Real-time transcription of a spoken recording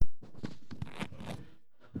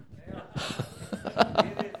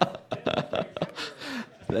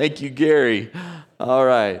Thank you, Gary. All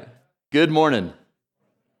right. Good morning.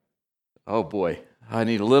 Oh, boy. I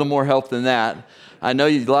need a little more help than that. I know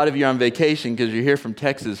a lot of you are on vacation because you're here from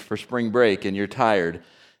Texas for spring break and you're tired.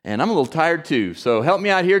 And I'm a little tired too. So help me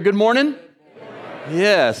out here. Good morning.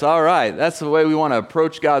 Yes, all right. That's the way we want to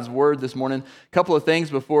approach God's Word this morning. A couple of things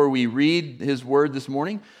before we read His Word this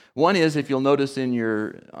morning. One is, if you'll notice on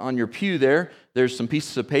your pew there's some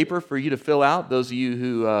pieces of paper for you to fill out, those of you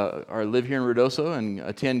who live here in Ruidoso and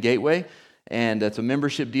attend Gateway. And it's a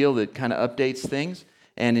membership deal that kind of updates things.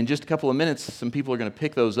 And in just a couple of minutes, some people are going to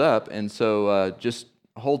pick those up. And so just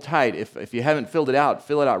hold tight. If you haven't filled it out,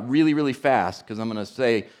 fill it out really, really fast, because I'm going to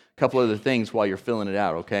say a couple other things while you're filling it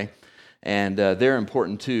out, okay? And they're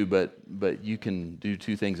important too, but you can do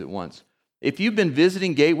two things at once. If you've been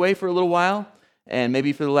visiting Gateway for a little while, and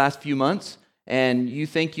maybe for the last few months, and you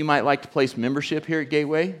think you might like to place membership here at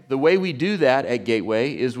Gateway, the way we do that at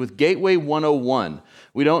Gateway is with Gateway 101.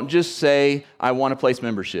 We don't just say, I want to place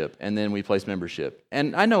membership, and then we place membership.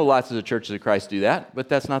 And I know lots of the churches of Christ do that, but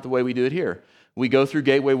that's not the way we do it here. We go through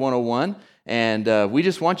Gateway 101, and we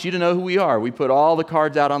just want you to know who we are. We put all the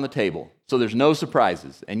cards out on the table, so there's no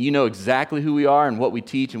surprises, and you know exactly who we are and what we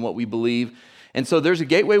teach and what we believe. And so there's a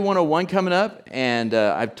Gateway 101 coming up, and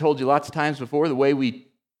I've told you lots of times before, the way we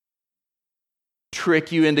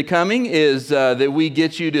trick you into coming is that we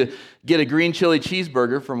get you to get a green chili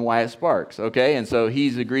cheeseburger from Wyatt Sparks, okay? And so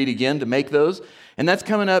he's agreed again to make those, and that's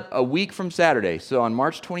coming up a week from Saturday. So on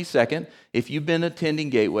March 22nd, if you've been attending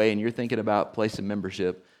Gateway and you're thinking about placing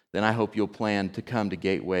membership, then I hope you'll plan to come to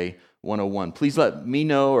Gateway 101. Please let me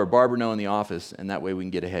know or Barbara know in the office, and that way we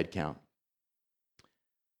can get a head count.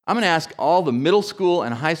 I'm going to ask all the middle school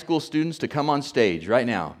and high school students to come on stage right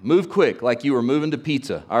now. Move quick, like you were moving to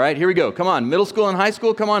pizza. All right, here we go. Come on, middle school and high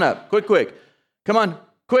school, come on up. Quick. Come on,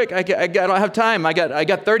 quick. I don't have time. I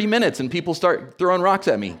got 30 minutes, and people start throwing rocks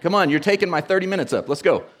at me. Come on, you're taking my 30 minutes up. Let's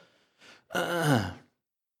go.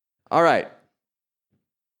 All right.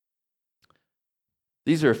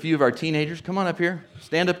 These are a few of our teenagers. Come on up here.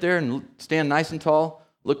 Stand up there and stand nice and tall.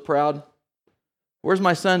 Look proud. Where's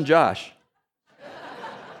my son, Josh?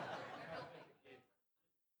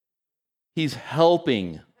 He's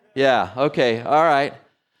helping. Yeah, okay, all right.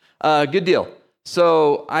 Good deal.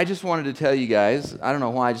 So I just wanted to tell you guys, I don't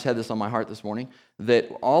know why I just had this on my heart this morning, that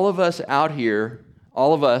all of us out here,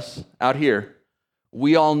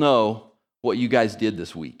 we all know what you guys did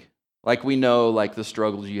this week. Like we know like the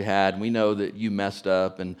struggles you had. We know that you messed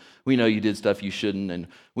up, and we know you did stuff you shouldn't, and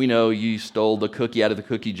we know you stole the cookie out of the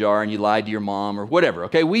cookie jar and you lied to your mom or whatever,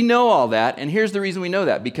 okay? We know all that, and here's the reason we know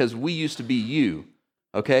that, because we used to be you.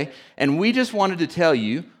 Okay? And we just wanted to tell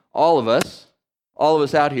you, all of us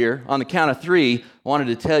out here, on the count of 3, wanted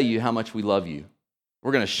to tell you how much we love you.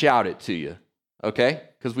 We're going to shout it to you, okay?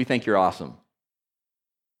 Because we think you're awesome.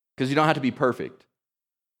 Because you don't have to be perfect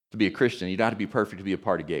to be a Christian. You don't have to be perfect to be a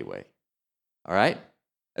part of Gateway. All right?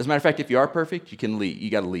 As a matter of fact, if you are perfect, you can leave. You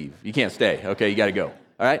got to leave. You can't stay, okay? You got to go.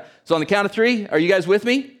 All right? So on the count of 3, are you guys with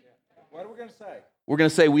me? What are we going to say? We're going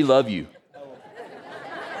to say we love you.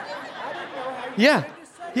 Yeah.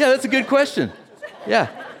 Yeah, that's a good question. Yeah.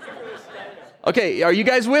 Okay, are you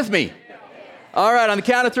guys with me? All right, on the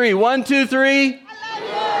count of 3. 1, 2, 3.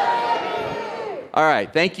 All right,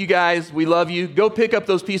 thank you guys. We love you. Go pick up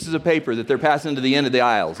those pieces of paper that they're passing to the end of the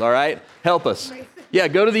aisles, all right? Help us. Yeah,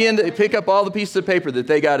 go to the end, pick up all the pieces of paper that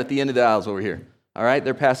they got at the end of the aisles over here. All right,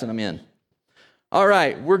 they're passing them in. All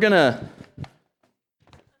right, we're gonna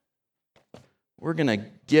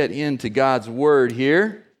get into God's Word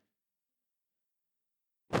here.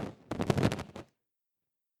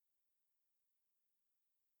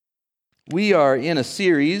 We are in a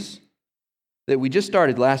series that we just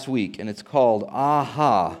started last week, and it's called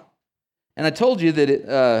Aha. And I told you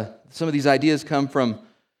that some of these ideas come from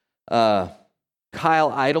Kyle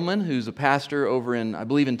Idleman, who's a pastor over in, I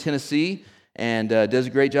believe, in Tennessee, and does a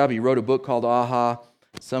great job. He wrote a book called Aha.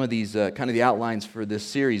 Some of these kind of the outlines for this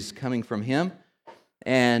series coming from him.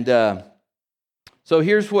 And so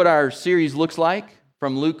here's what our series looks like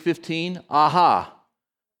from Luke 15. Aha.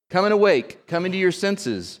 Coming awake, coming to your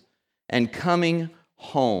senses, and coming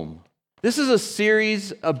home. This is a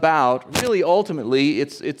series about, really ultimately,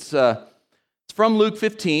 it's from Luke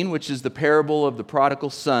 15, which is the parable of the prodigal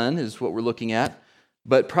son, is what we're looking at,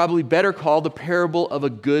 but probably better called the parable of a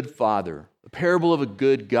good father, the parable of a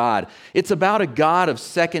good God. It's about a God of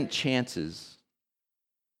second chances.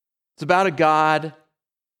 It's about a God,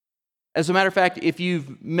 as a matter of fact, if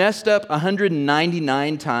you've messed up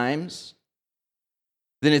 199 times,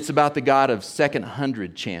 then it's about the God of second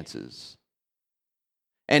 100 chances.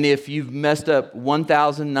 And if you've messed up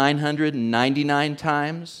 1,999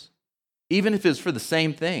 times, even if it's for the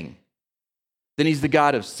same thing, then he's the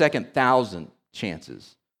God of second thousand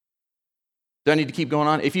chances. Do I need to keep going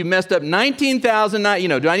on? If you messed up 19,000, do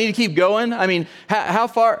I need to keep going? I mean, how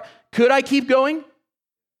far could I keep going?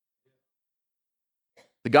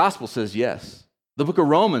 The gospel says yes. The book of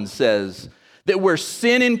Romans says that where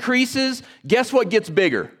sin increases, guess what gets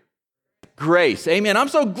bigger? Grace. Amen. I'm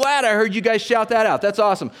so glad I heard you guys shout that out. That's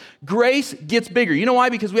awesome. Grace gets bigger. You know why?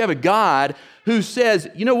 Because we have a God who says,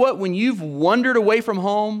 you know what? When you've wandered away from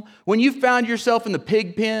home, when you found yourself in the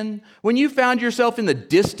pig pen, when you found yourself in the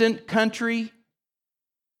distant country,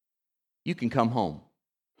 you can come home.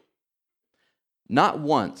 Not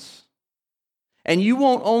once. And you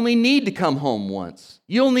won't only need to come home once.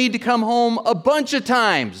 You'll need to come home a bunch of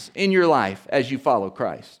times in your life as you follow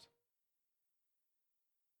Christ.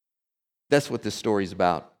 That's what this story is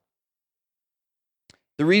about.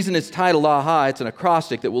 The reason it's titled Aha, it's an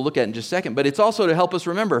acrostic that we'll look at in just a second, but it's also to help us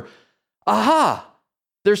remember, aha,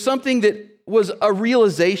 there's something that was a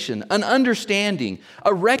realization, an understanding,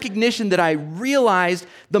 a recognition that I realized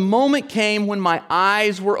the moment came when my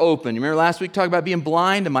eyes were open. You remember last week talking about being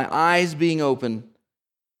blind and my eyes being open?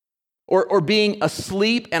 Or being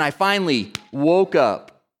asleep and I finally woke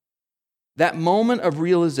up. That moment of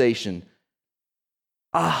realization,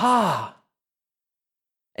 aha,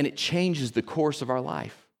 and it changes the course of our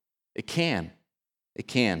life. It can. It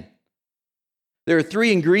can. There are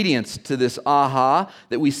three ingredients to this aha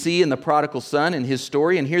that we see in the prodigal son and his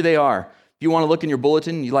story, and here they are. If you want to look in your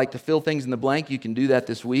bulletin and you like to fill things in the blank, you can do that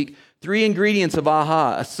this week. Three ingredients of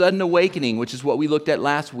aha: a sudden awakening, which is what we looked at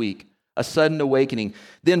last week, a sudden awakening.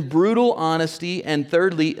 Then brutal honesty, and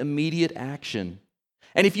thirdly, immediate action.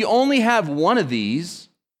 And if you only have one of these,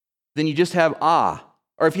 then you just have ah.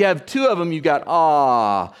 Or if you have two of them, you got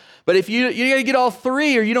ah. But if you got to get all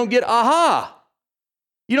three, or you don't get aha.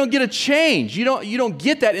 You don't get a change. You don't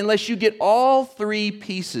get that unless you get all three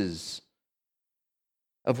pieces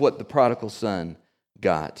of what the prodigal son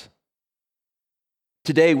got.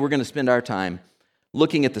 Today, we're going to spend our time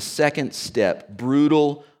looking at the second step,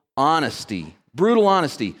 brutal honesty. Brutal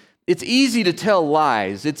honesty. It's easy to tell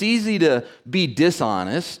lies. It's easy to be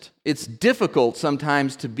dishonest. It's difficult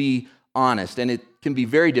sometimes to be honest, and it can be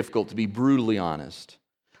very difficult to be brutally honest.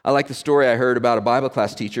 I like the story I heard about a Bible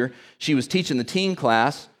class teacher. She was teaching the teen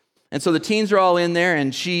class, and so the teens are all in there,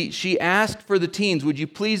 and she asked for the teens, would you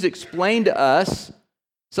please explain to us,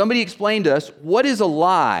 somebody explain to us, what is a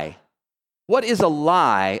lie? What is a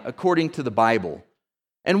lie according to the Bible?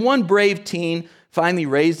 And one brave teen finally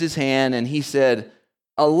raised his hand, and he said,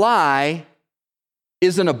 a lie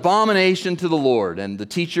is an abomination to the Lord. And the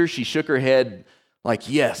teacher, she shook her head like,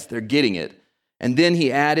 yes, they're getting it. And then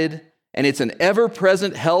he added, and it's an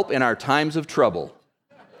ever-present help in our times of trouble.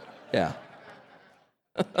 Yeah.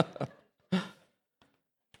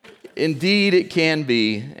 Indeed, it can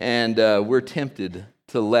be, and we're tempted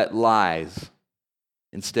to let lies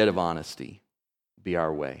instead of honesty be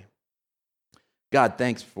our way. God,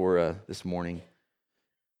 thanks for this morning.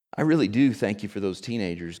 I really do thank you for those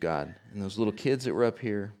teenagers, God, and those little kids that were up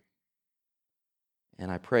here.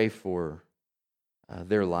 And I pray for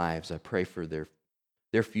their lives. I pray for their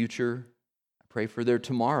future. I pray for their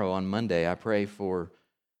tomorrow on Monday. I pray for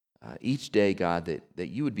each day, God, that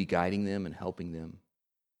you would be guiding them and helping them.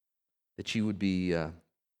 That you would be, that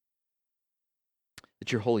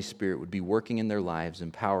your Holy Spirit would be working in their lives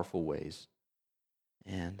in powerful ways.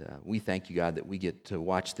 And we thank you, God, that we get to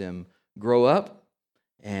watch them grow up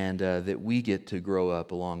and that we get to grow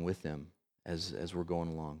up along with them as we're going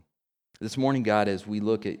along. This morning, God, as we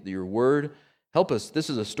look at your word, help us. This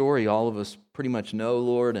is a story all of us pretty much know,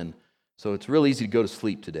 Lord, and so it's real easy to go to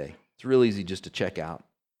sleep today. It's real easy just to check out.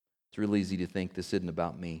 It's real easy to think this isn't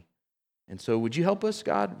about me. And so would you help us,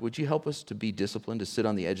 God? Would you help us to be disciplined, to sit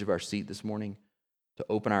on the edge of our seat this morning, to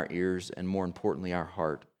open our ears and, more importantly, our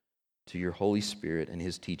heart to your Holy Spirit and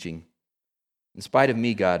his teaching? In spite of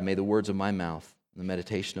me, God, may the words of my mouth and the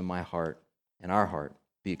meditation of my heart and our heart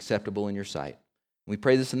be acceptable in your sight. We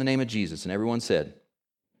pray this in the name of Jesus. And everyone said,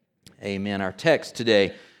 amen. Our text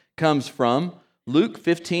today comes from Luke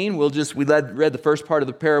 15. We read the first part of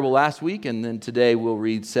the parable last week, and then today we'll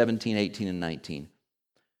read 17, 18, and 19.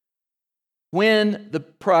 When the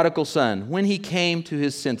prodigal son, when he came to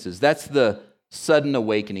his senses, that's the sudden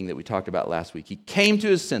awakening that we talked about last week. He came to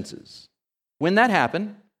his senses. When that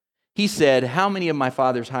happened, he said, how many of my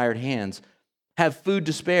father's hired hands have food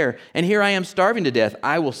to spare? And here I am starving to death.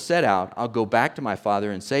 I will set out. I'll go back to my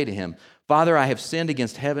father and say to him, Father, I have sinned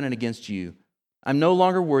against heaven and against you. I'm no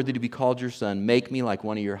longer worthy to be called your son. Make me like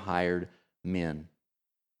one of your hired men.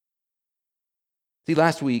 See,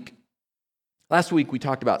 last week Last week we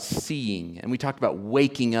talked about seeing, and we talked about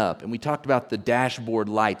waking up, and we talked about the dashboard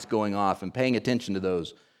lights going off and paying attention to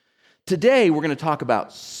those. Today we're going to talk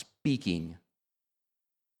about speaking.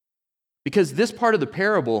 Because this part of the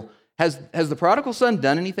parable, has the prodigal son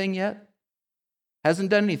done anything yet?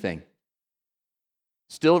 Hasn't done anything.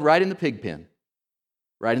 Still right in the pig pen,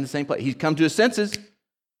 right in the same place. He's come to his senses.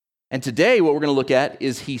 And today what we're going to look at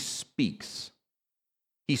is he speaks.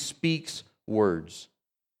 He speaks words.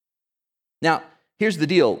 Now, here's the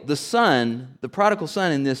deal. The prodigal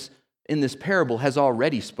son in this parable has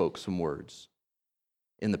already spoke some words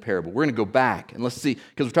in the parable. We're going to go back and let's see,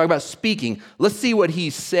 because we're talking about speaking. Let's see what he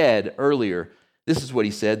said earlier. This is what he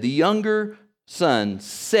said. The younger son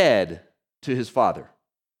said to his father,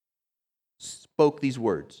 spoke these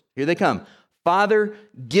words. Here they come. Father,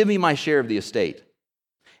 give me my share of the estate.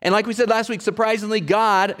 And like we said last week, surprisingly,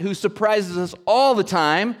 God, who surprises us all the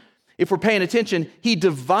time, if we're paying attention, he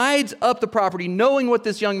divides up the property knowing what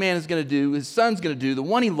this young man is going to do, his son's going to do, the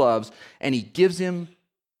one he loves, and he gives him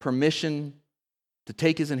permission to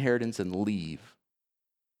take his inheritance and leave.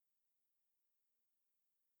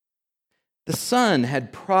 The son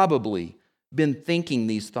had probably been thinking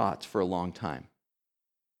these thoughts for a long time.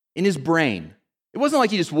 In his brain. It wasn't like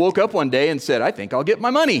he just woke up one day and said, I think I'll get my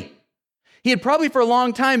money. He had probably for a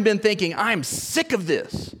long time been thinking, I'm sick of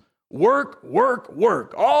this. Work, work,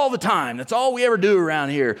 work, all the time. That's all we ever do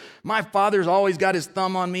around here. My father's always got his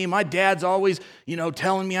thumb on me. My dad's always,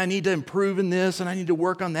 telling me I need to improve in this and I need to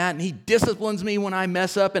work on that. And he disciplines me when I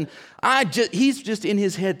mess up. And he's just in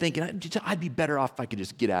his head thinking, I'd be better off if I could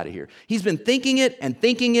just get out of here. He's been thinking it and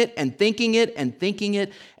thinking it and thinking it and thinking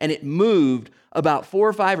it. And it moved about 4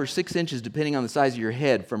 or 5 or 6 inches, depending on the size of your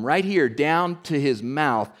head, from right here down to his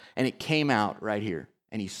mouth. And it came out right here.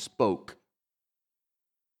 And he spoke.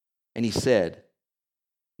 And he said,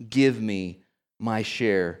 give me my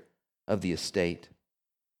share of the estate.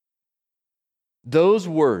 Those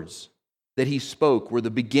words that he spoke were the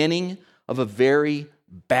beginning of a very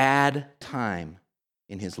bad time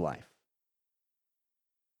in his life.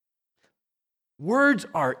 Words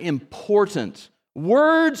are important.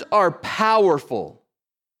 Words are powerful.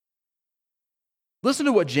 Listen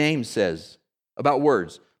to what James says about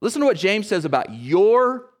words. Listen to what James says about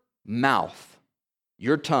your mouth.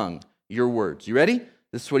 Your tongue, your words. You ready?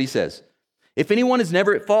 This is what he says. If anyone is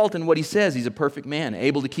never at fault in what he says, he's a perfect man,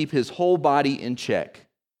 able to keep his whole body in check.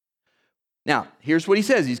 Now, here's what he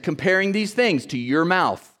says. He's comparing these things to your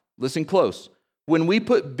mouth. Listen close. When we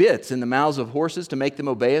put bits in the mouths of horses to make them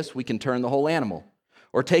obey us, we can turn the whole animal.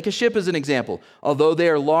 Or take a ship as an example. Although they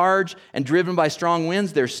are large and driven by strong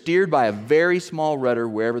winds, they're steered by a very small rudder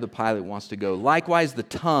wherever the pilot wants to go. Likewise, the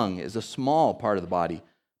tongue is a small part of the body,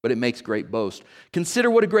 but it makes great boast. Consider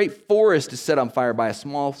what a great forest is set on fire by a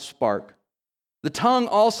small spark. The tongue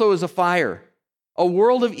also is a fire, a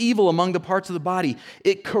world of evil among the parts of the body.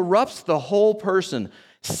 It corrupts the whole person,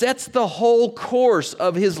 sets the whole course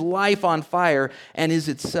of his life on fire, and is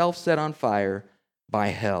itself set on fire by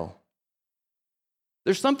hell.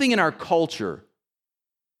 There's something in our culture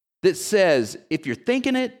that says, if you're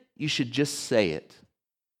thinking it, you should just say it.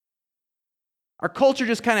 Our culture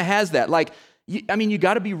just kind of has that. You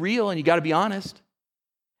got to be real and you got to be honest.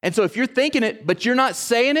 And so if you're thinking it, but you're not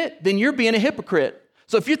saying it, then you're being a hypocrite.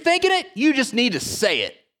 So if you're thinking it, you just need to say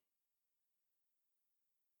it.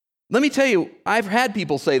 Let me tell you, I've had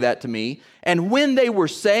people say that to me, and when they were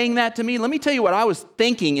saying that to me, let me tell you what I was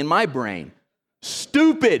thinking in my brain.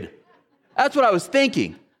 Stupid. That's what I was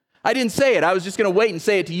thinking. I didn't say it. I was just going to wait and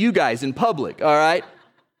say it to you guys in public, all right?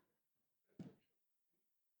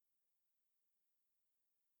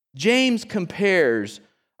 James compares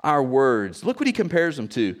our words. Look what he compares them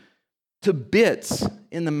to bits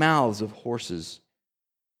in the mouths of horses.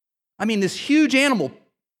 I mean, this huge animal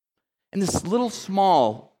and this little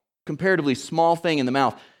comparatively small thing in the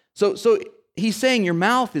mouth. So he's saying your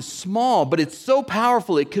mouth is small, but it's so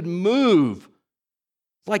powerful it could move.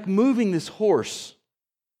 It's like moving this horse.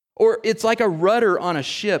 Or it's like a rudder on a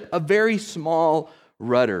ship, a very small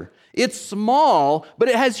rudder. It's small, but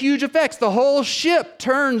it has huge effects. The whole ship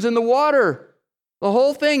turns in the water. The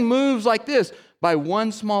whole thing moves like this by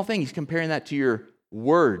one small thing. He's comparing that to your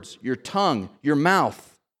words, your tongue, your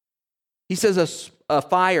mouth. He says a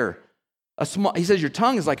fire. He says your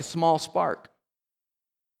tongue is like a small spark.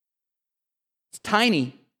 It's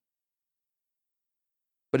tiny,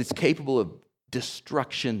 but it's capable of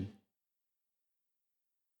destruction.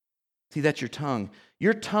 See, that's your tongue.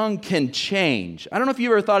 Your tongue can change. I don't know if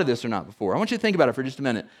you've ever thought of this or not before. I want you to think about it for just a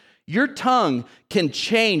minute. Your tongue can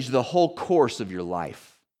change the whole course of your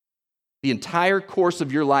life. The entire course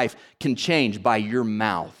of your life can change by your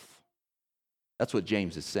mouth. That's what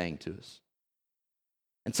James is saying to us.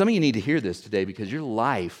 And some of you need to hear this today because your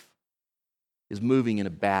life is moving in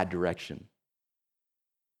a bad direction.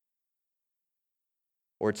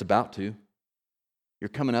 Or it's about to. You're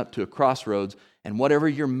coming up to a crossroads, and whatever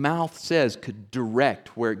your mouth says could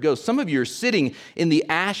direct where it goes. Some of you are sitting in the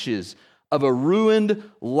ashes of a ruined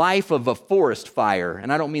life of a forest fire.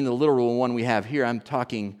 And I don't mean the literal one we have here. I'm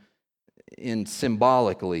talking in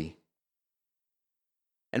symbolically.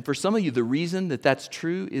 And for some of you, the reason that that's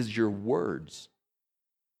true is your words.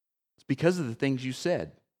 It's because of the things you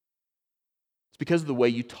said. It's because of the way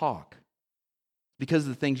you talk. It's because of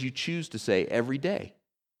the things you choose to say every day.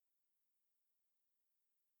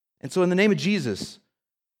 And so in the name of Jesus,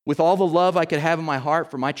 with all the love I could have in my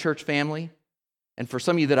heart for my church family, and for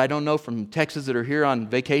some of you that I don't know from Texas that are here on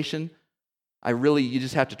vacation, you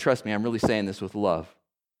just have to trust me, I'm really saying this with love.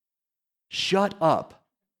 Shut up.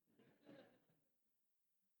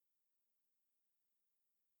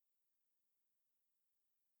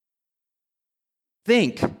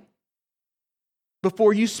 Think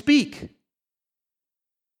before you speak.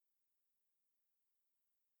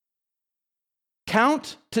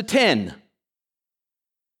 Count to 10.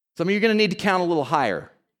 Some of you are going to need to count a little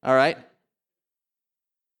higher, all right?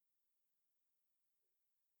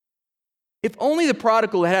 If only the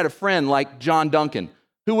prodigal had a friend like John Duncan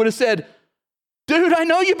who would have said, dude, I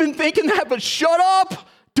know you've been thinking that, but shut up.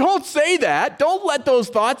 Don't say that. Don't let those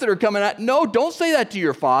thoughts that are coming out. No, don't say that to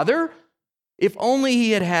your father. If only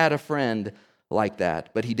he had had a friend like that.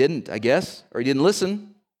 But he didn't, I guess, or he didn't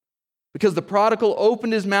listen. Because the prodigal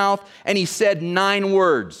opened his mouth and he said 9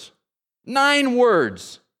 words. 9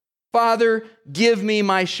 words. Father, give me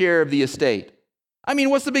my share of the estate. I mean,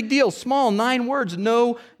 what's the big deal? Small, 9 words,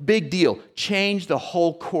 no big deal. Changed the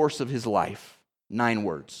whole course of his life. 9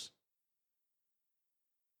 words.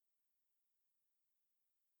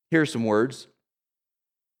 Here are some words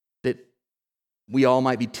that we all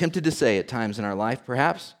might be tempted to say at times in our life,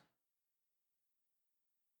 perhaps.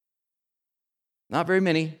 Not very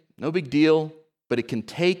many, no big deal, but it can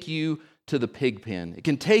take you to the pig pen. It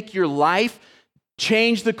can take your life,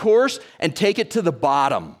 change the course, and take it to the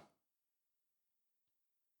bottom.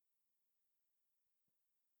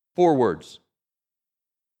 4 words.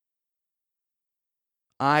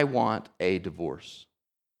 I want a divorce.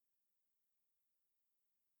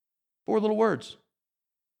 4 little words.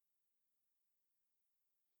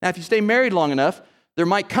 Now, if you stay married long enough, there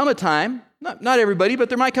might come a time, not everybody, but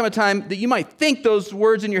there might come a time that you might think those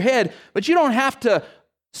words in your head, but you don't have to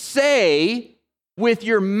say with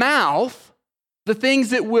your mouth the things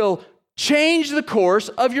that will change the course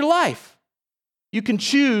of your life. You can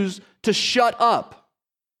choose to shut up,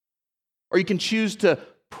 or you can choose to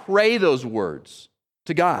pray those words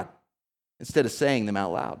to God instead of saying them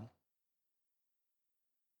out loud.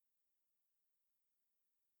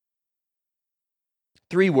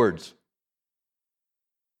 Three words.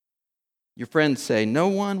 Your friends say, no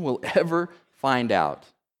one will ever find out.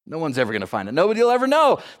 No one's ever going to find out. Nobody will ever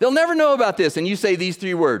know. They'll never know about this. And you say these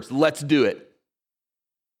 3 words, let's do it.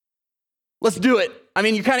 Let's do it. I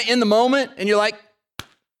mean, you're kind of in the moment and you're like,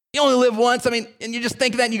 you only live once. I mean, and you just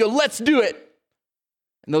think of that and you go, let's do it.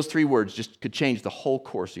 And those 3 words just could change the whole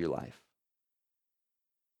course of your life.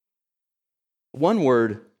 1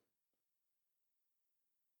 word.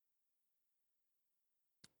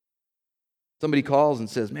 Somebody calls and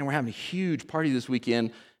says, man, we're having a huge party this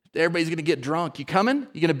weekend. Everybody's going to get drunk. You coming?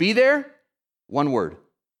 You going to be there? 1 word.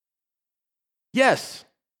 Yes.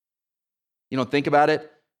 You don't think about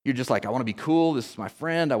it. You're just like, I want to be cool. This is my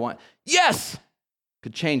friend. Yes.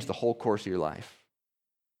 Could change the whole course of your life.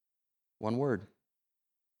 1 word.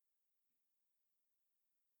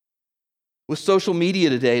 With social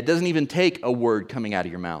media today, it doesn't even take a word coming out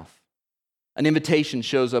of your mouth. An invitation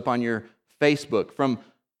shows up on your Facebook from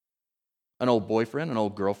an old boyfriend, an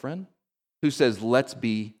old girlfriend, who says, let's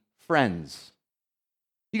be friends.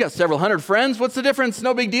 You got several hundred friends. What's the difference?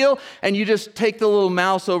 No big deal. And you just take the little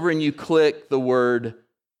mouse over and you click the word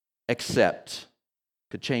accept.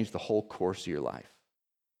 Could change the whole course of your life.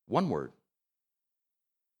 1 word.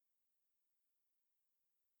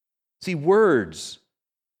 See, words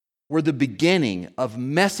were the beginning of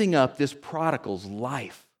messing up this prodigal's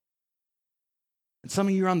life. And some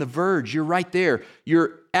of you are on the verge. You're right there.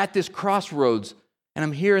 You're at this crossroads. And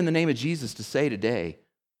I'm here in the name of Jesus to say today,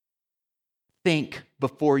 think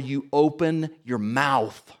before you open your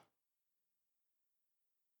mouth.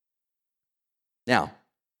 Now,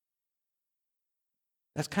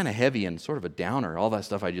 that's kind of heavy and sort of a downer, all that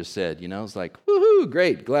stuff I just said. You know, it's like, woohoo,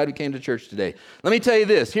 great, glad we came to church today. Let me tell you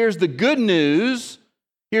this. Here's the good news.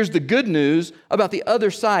 Here's the good news about the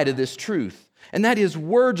other side of this truth. And that is,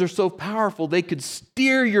 words are so powerful, they could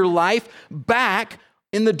steer your life back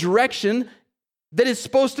in the direction that it's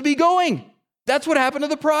supposed to be going. That's what happened to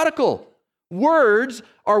the prodigal. Words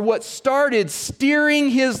are what started steering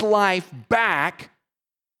his life back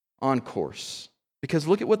on course. Because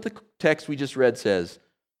look at what the text we just read says.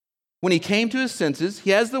 When he came to his senses, he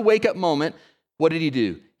has the wake-up moment. What did he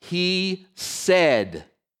do? He said.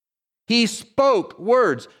 He spoke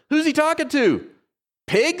words. Who's he talking to?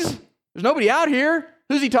 Pigs? There's nobody out here.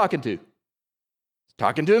 Who's he talking to? He's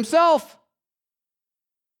talking to himself.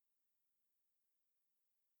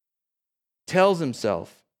 Tells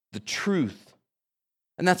himself the truth.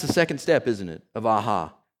 And that's the second step, isn't it, of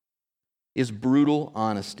aha, is brutal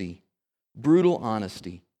honesty. Brutal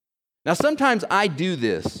honesty. Now, sometimes I do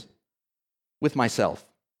this with myself.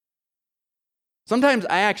 Sometimes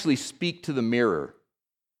I actually speak to the mirror.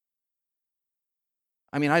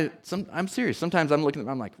 I mean, I'm serious. Sometimes I'm looking at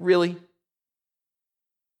it, I'm like, really?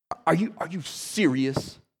 Are you serious?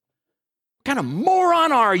 What kind of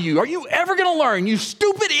moron are you? Are you ever going to learn, you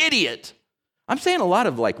stupid idiot? I'm saying a lot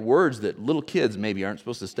of like words that little kids maybe aren't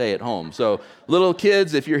supposed to stay at home. So little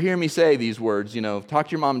kids, if you're hearing me say these words, talk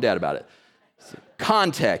to your mom and dad about it.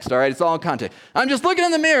 Context, all right? It's all in context. I'm just looking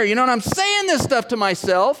in the mirror, and I'm saying this stuff to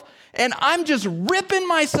myself, and I'm just ripping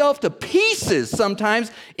myself to pieces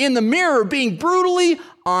sometimes in the mirror, being brutally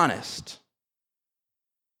honest.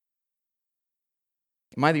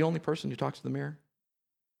 Am I the only person who talks to the mirror?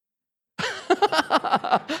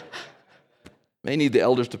 May need the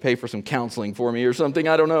elders to pay for some counseling for me or something,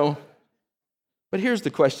 I don't know. But here's the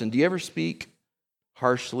question. Do you ever speak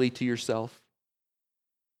harshly to yourself?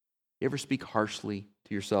 You ever speak harshly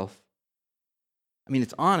to yourself? I mean,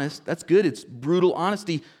 it's honest. That's good. It's brutal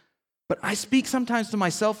honesty. But I speak sometimes to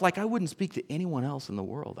myself like I wouldn't speak to anyone else in the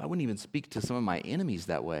world. I wouldn't even speak to some of my enemies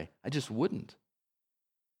that way. I just wouldn't.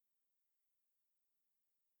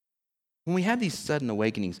 When we have these sudden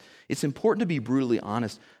awakenings, it's important to be brutally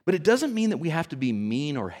honest, but it doesn't mean that we have to be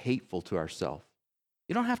mean or hateful to ourselves.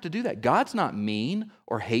 You don't have to do that. God's not mean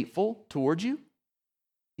or hateful towards you.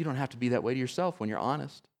 You don't have to be that way to yourself when you're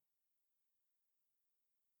honest.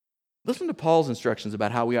 Listen to Paul's instructions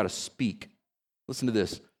about how we ought to speak. Listen to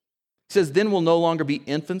this. He says, then we'll no longer be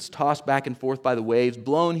infants tossed back and forth by the waves,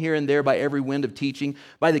 blown here and there by every wind of teaching,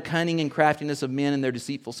 by the cunning and craftiness of men and their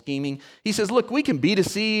deceitful scheming. He says, look, we can be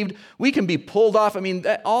deceived. We can be pulled off. I mean,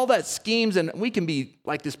 all that schemes, and we can be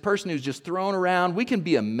like this person who's just thrown around. We can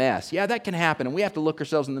be a mess. Yeah, that can happen, and we have to look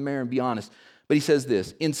ourselves in the mirror and be honest. But he says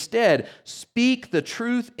this, instead, speak the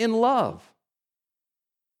truth in love.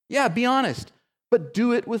 Yeah, be honest. But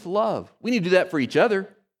do it with love. We need to do that for each other.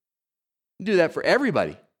 We do that for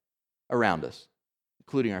everybody around us,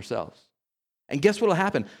 including ourselves. And guess what will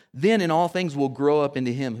happen? Then in all things we'll grow up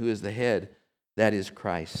into him who is the head, that is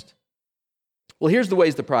Christ. Well, here's the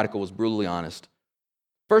ways the prodigal was brutally honest.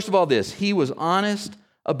 First of all, he was honest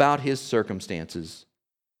about his circumstances.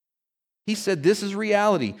 He said this is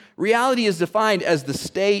reality. Reality is defined as the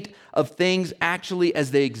state of things actually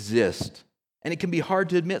as they exist. And it can be hard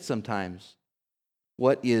to admit sometimes.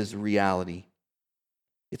 What is reality?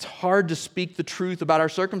 It's hard to speak the truth about our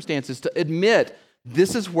circumstances, to admit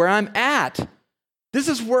this is where I'm at. This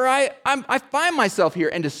is where I find myself here,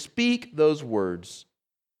 and to speak those words.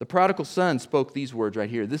 The prodigal son spoke these words right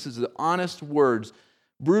here. This is the honest words,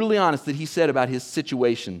 brutally honest, that he said about his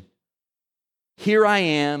situation. Here I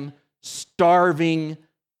am, starving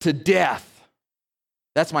to death.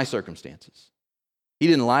 That's my circumstances. He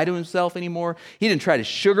didn't lie to himself anymore. He didn't try to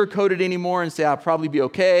sugarcoat it anymore and say, I'll probably be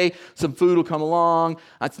okay. Some food will come along.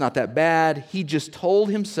 It's not that bad. He just told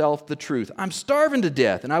himself the truth. I'm starving to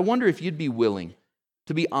death. And I wonder if you'd be willing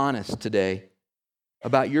to be honest today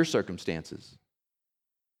about your circumstances.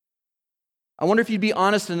 I wonder if you'd be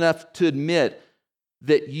honest enough to admit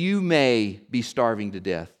that you may be starving to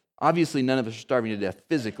death. Obviously, none of us are starving to death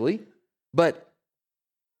physically, but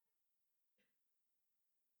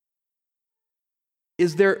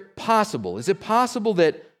is it possible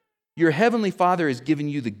that your Heavenly Father has given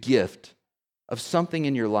you the gift of something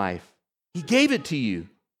in your life? He gave it to you.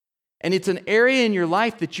 And it's an area in your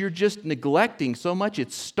life that you're just neglecting so much,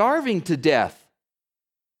 it's starving to death.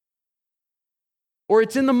 Or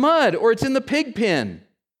it's in the mud, or it's in the pig pen.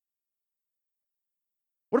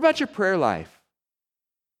 What about your prayer life?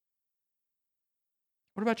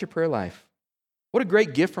 What about your prayer life? What a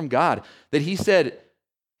great gift from God that He said,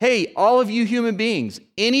 hey, all of you human beings,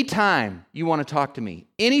 anytime you want to talk to me,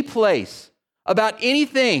 any place, about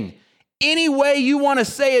anything, any way you want to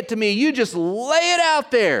say it to me, you just lay it out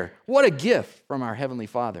there. What a gift from our Heavenly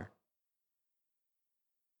Father.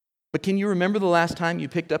 But can you remember the last time you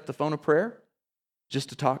picked up the phone of prayer just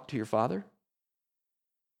to talk to your Father?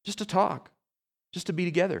 Just to talk. just to be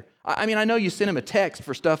together. I mean, I know you sent him a text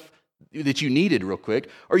for stuff that you needed real quick,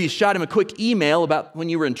 or you shot him a quick email about when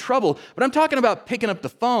you were in trouble, but I'm talking about picking up the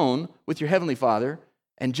phone with your Heavenly Father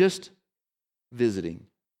and just visiting.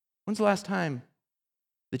 When's the last time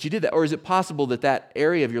that you did that? Or is it possible that that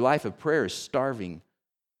area of your life of prayer is starving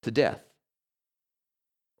to death?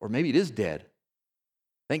 Or maybe it is dead.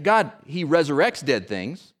 Thank God He resurrects dead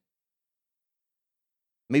things.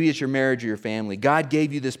 Maybe it's your marriage or your family. God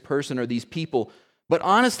gave you this person or these people, but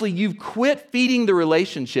honestly, you've quit feeding the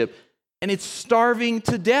relationship and it's starving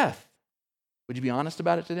to death. Would you be honest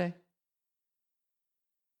about it today?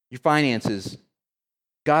 Your finances,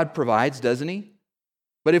 God provides, doesn't He?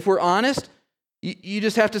 But if we're honest, you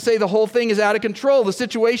just have to say the whole thing is out of control. The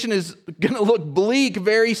situation is going to look bleak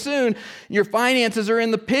very soon. Your finances are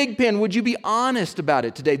in the pig pen. Would you be honest about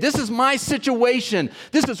it today? This is my situation.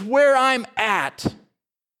 This is where I'm at.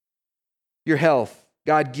 Your health.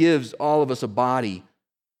 God gives all of us a body,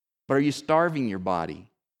 but are you starving your body?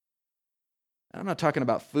 And I'm not talking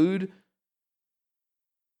about food.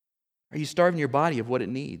 Are you starving your body of what it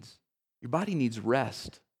needs? Your body needs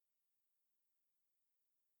rest.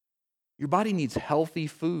 Your body needs healthy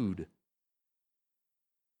food.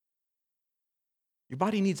 Your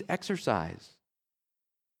body needs exercise.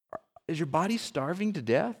 Is your body starving to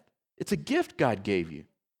death? It's a gift God gave you.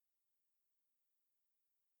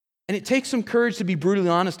 And it takes some courage to be brutally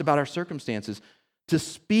honest about our circumstances, to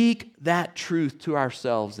speak that truth to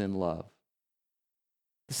ourselves in love.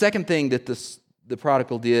 The second thing that the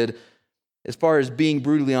prodigal did, as far as being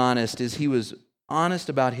brutally honest, is he was honest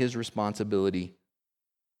about his responsibility.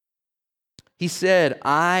 He said,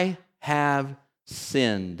 I have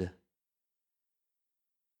sinned.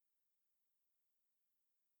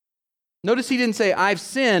 Notice he didn't say, I've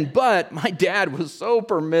sinned, but my dad was so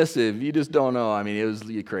permissive. You just don't know. I mean, it was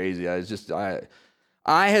crazy.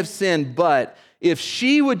 I have sinned, but if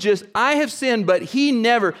she would just, I have sinned, but he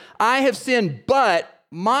never, I have sinned, but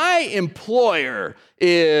my employer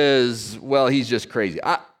is, well, he's just crazy.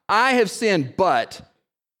 I have sinned, but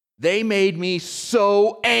they made me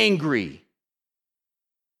so angry.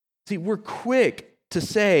 See, we're quick to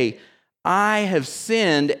say, I have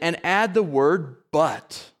sinned, and add the word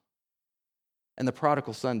but. And the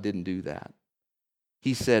prodigal son didn't do that.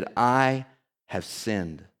 He said, I have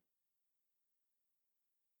sinned.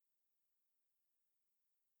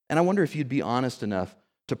 And I wonder if you'd be honest enough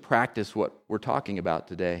to practice what we're talking about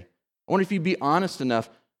today. I wonder if you'd be honest enough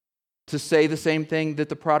to say the same thing that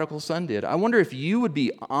the prodigal son did. I wonder if you would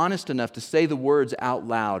be honest enough to say the words out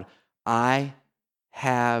loud, I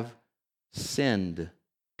have sinned.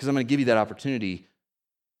 Because I'm going to give you that opportunity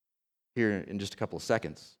here in just a couple of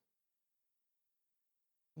seconds.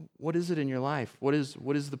 What is it in your life? What is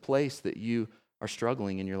the place that you are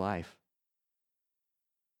struggling in your life?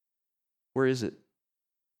 Where is it?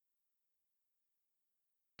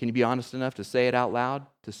 Can you be honest enough to say it out loud,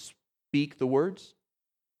 to speak the words?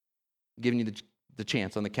 I'm giving you the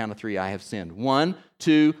chance on the count of 3. I have sinned. 1,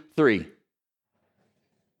 2, 3.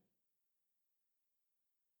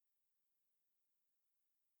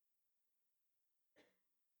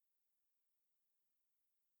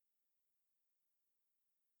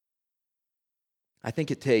 I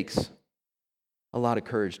think it takes a lot of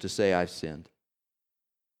courage to say I've sinned.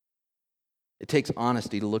 It takes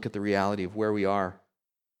honesty to look at the reality of where we are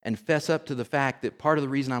and fess up to the fact that part of the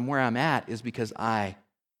reason I'm where I'm at is because I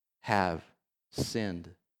have sinned.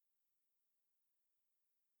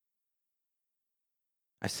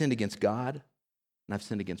 I've sinned against God, and I've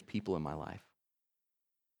sinned against people in my life.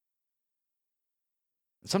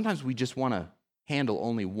 Sometimes we just want to handle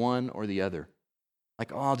only one or the other.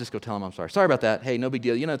 Like, I'll just go tell him I'm sorry. Sorry about that. Hey, no big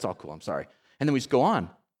deal. It's all cool. I'm sorry. And then we just go on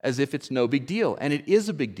as if it's no big deal. And it is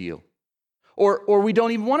a big deal. Or we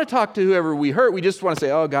don't even want to talk to whoever we hurt. We just want to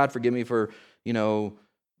say, oh, God, forgive me for,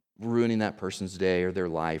 ruining that person's day or their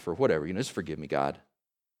life or whatever. Just forgive me, God.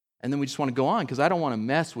 And then we just want to go on because I don't want to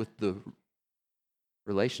mess with the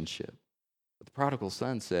relationship. But the prodigal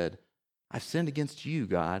son said, I've sinned against you,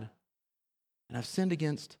 God, and I've sinned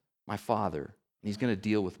against my father. And he's going to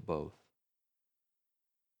deal with both.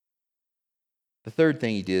 The third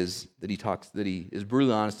thing he does that he is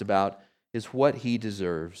brutally honest about is what he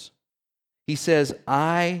deserves. He says,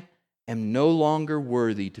 I am no longer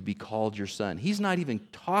worthy to be called your son. He's not even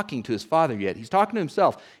talking to his father yet. He's talking to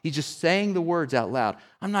himself. He's just saying the words out loud.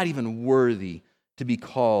 I'm not even worthy to be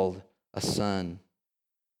called a son.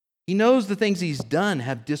 He knows the things he's done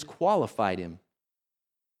have disqualified him.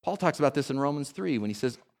 Paul talks about this in Romans 3 when he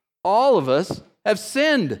says, all of us have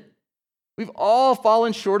sinned. We've all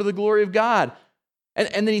fallen short of the glory of God.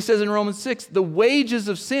 And then he says in Romans 6, the wages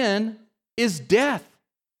of sin is death.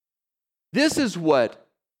 This is what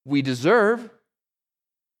we deserve.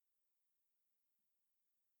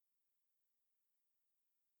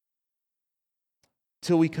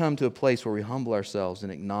 Till we come to a place where we humble ourselves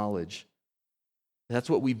and acknowledge that's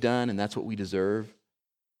what we've done and that's what we deserve.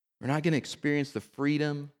 We're not going to experience the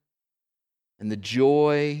freedom and the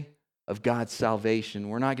joy of God's salvation.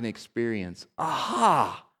 We're not going to experience,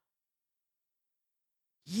 aha,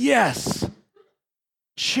 yes,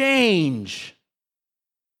 change.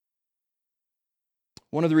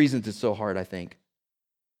 One of the reasons it's so hard, I think,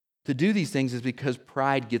 to do these things is because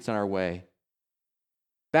pride gets in our way.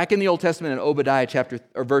 Back in the Old Testament in Obadiah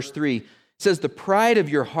verse 3, it says, the pride of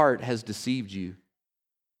your heart has deceived you.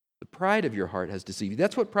 The pride of your heart has deceived you.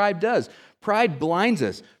 That's what pride does. Pride blinds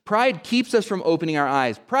us. Pride keeps us from opening our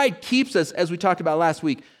eyes. Pride keeps us, as we talked about last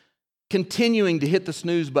week, continuing to hit the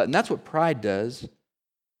snooze button. That's what pride does.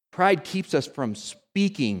 Pride keeps us from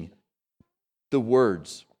speaking the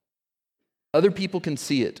words. Other people can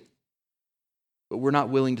see it, but we're not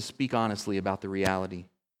willing to speak honestly about the reality.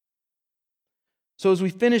 So as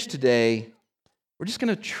we finish today, we're just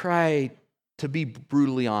going to try to be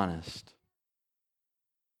brutally honest.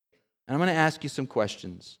 And I'm going to ask you some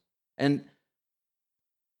questions. And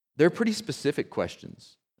they're pretty specific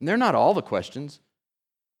questions. And they're not all the questions.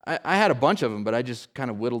 I had a bunch of them, but I just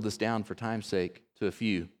kind of whittled this down for time's sake to a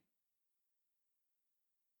few.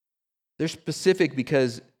 They're specific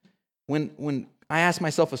because when I ask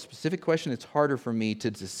myself a specific question, it's harder for me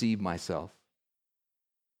to deceive myself.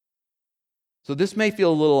 So this may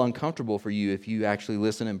feel a little uncomfortable for you if you actually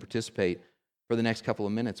listen and participate for the next couple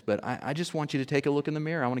of minutes, but I just want you to take a look in the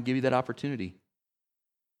mirror. I want to give you that opportunity.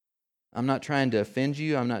 I'm not trying to offend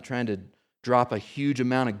you. I'm not trying to drop a huge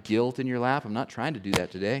amount of guilt in your lap. I'm not trying to do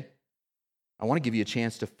that today. I want to give you a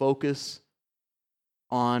chance to focus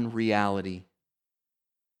on reality.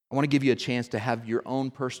 I want to give you a chance to have your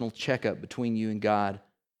own personal checkup between you and God.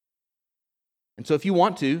 And so if you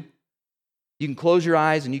want to, you can close your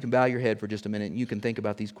eyes and you can bow your head for just a minute and you can think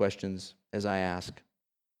about these questions as I ask.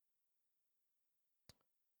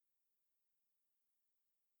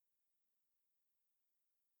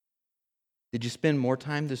 Did you spend more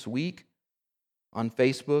time this week on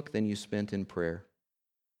Facebook than you spent in prayer?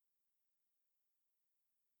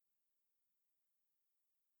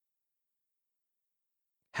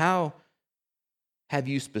 How have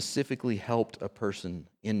you specifically helped a person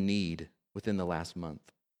in need within the last month?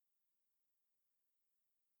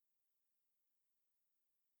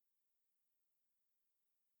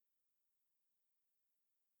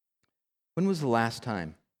 When was the last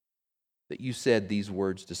time that you said these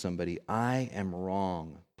words to somebody? I am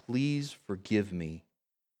wrong. Please forgive me.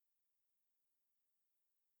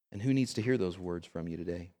 And who needs to hear those words from you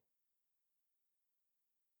today?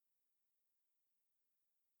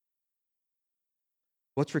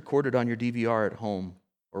 What's recorded on your DVR at home,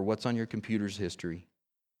 or what's on your computer's history?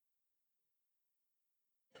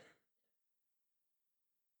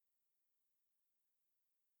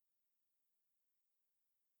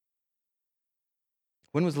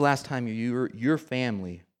 When was the last time your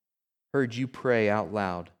family heard you pray out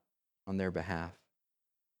loud on their behalf?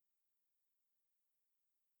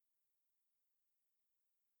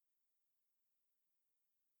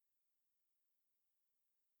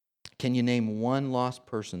 Can you name one lost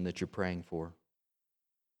person that you're praying for?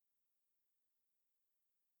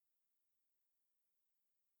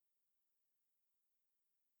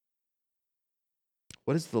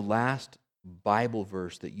 What is the last Bible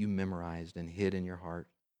verse that you memorized and hid in your heart?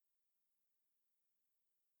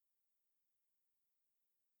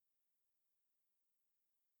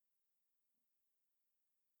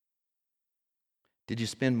 Did you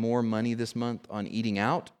spend more money this month on eating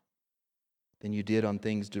out than you did on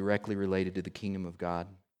things directly related to the kingdom of God?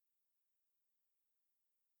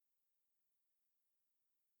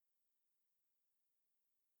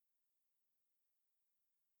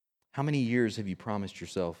 How many years have you promised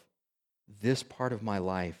yourself, this part of my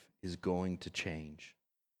life is going to change,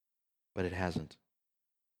 but it hasn't?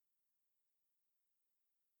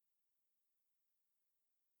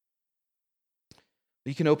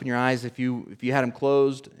 You can open your eyes if you had them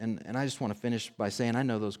closed, and I just want to finish by saying I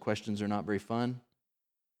know those questions are not very fun.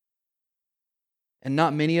 And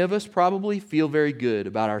not many of us probably feel very good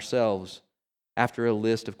about ourselves after a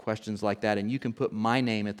list of questions like that. And you can put my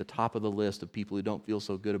name at the top of the list of people who don't feel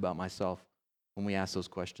so good about myself when we ask those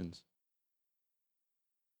questions.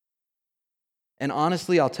 And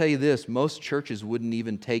honestly, I'll tell you this, most churches wouldn't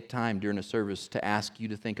even take time during a service to ask you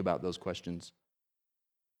to think about those questions.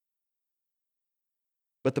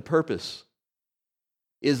 But the purpose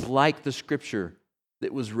is like the scripture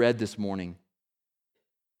that was read this morning.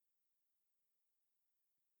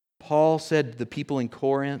 Paul said to the people in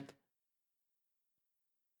Corinth,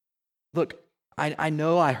 look, I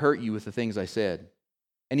know I hurt you with the things I said.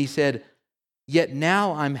 And he said, yet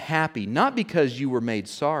now I'm happy, not because you were made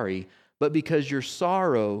sorry, but because your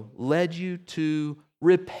sorrow led you to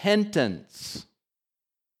repentance.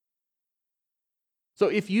 So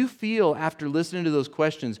if you feel, after listening to those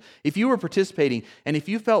questions, if you were participating and if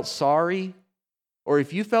you felt sorry, or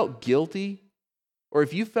if you felt guilty, or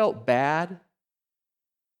if you felt bad,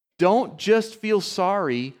 don't just feel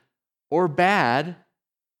sorry or bad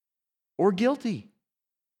or guilty.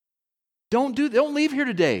 Don't leave here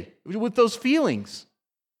today with those feelings.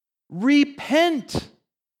 Repent.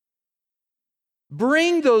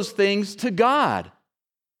 Bring those things to God.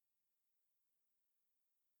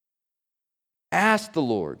 Ask the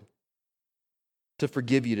Lord to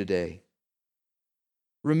forgive you today.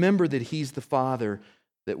 Remember that He's the Father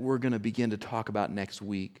that we're going to begin to talk about next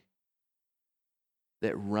week,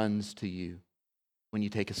 that runs to you when you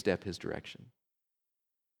take a step His direction.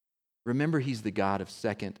 Remember, He's the God of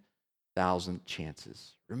second, thousand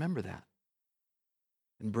chances. Remember that.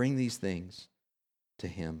 And bring these things to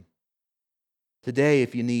Him. Today,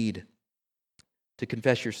 if you need to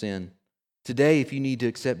confess your sin, today, if you need to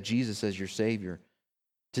accept Jesus as your Savior,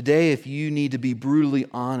 today, if you need to be brutally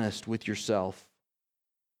honest with yourself,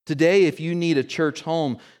 today, if you need a church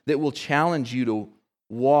home that will challenge you to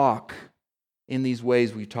walk in these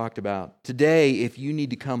ways we've talked about, today, if you need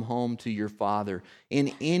to come home to your Father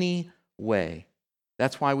in any way,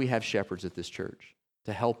 that's why we have shepherds at this church,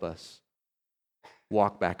 to help us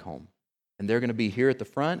walk back home. And they're going to be here at the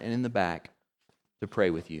front and in the back to pray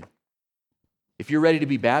with you. If you're ready to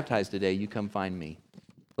be baptized today, you come find me.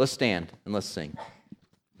 Let's stand and let's sing.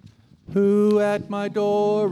 Who at my door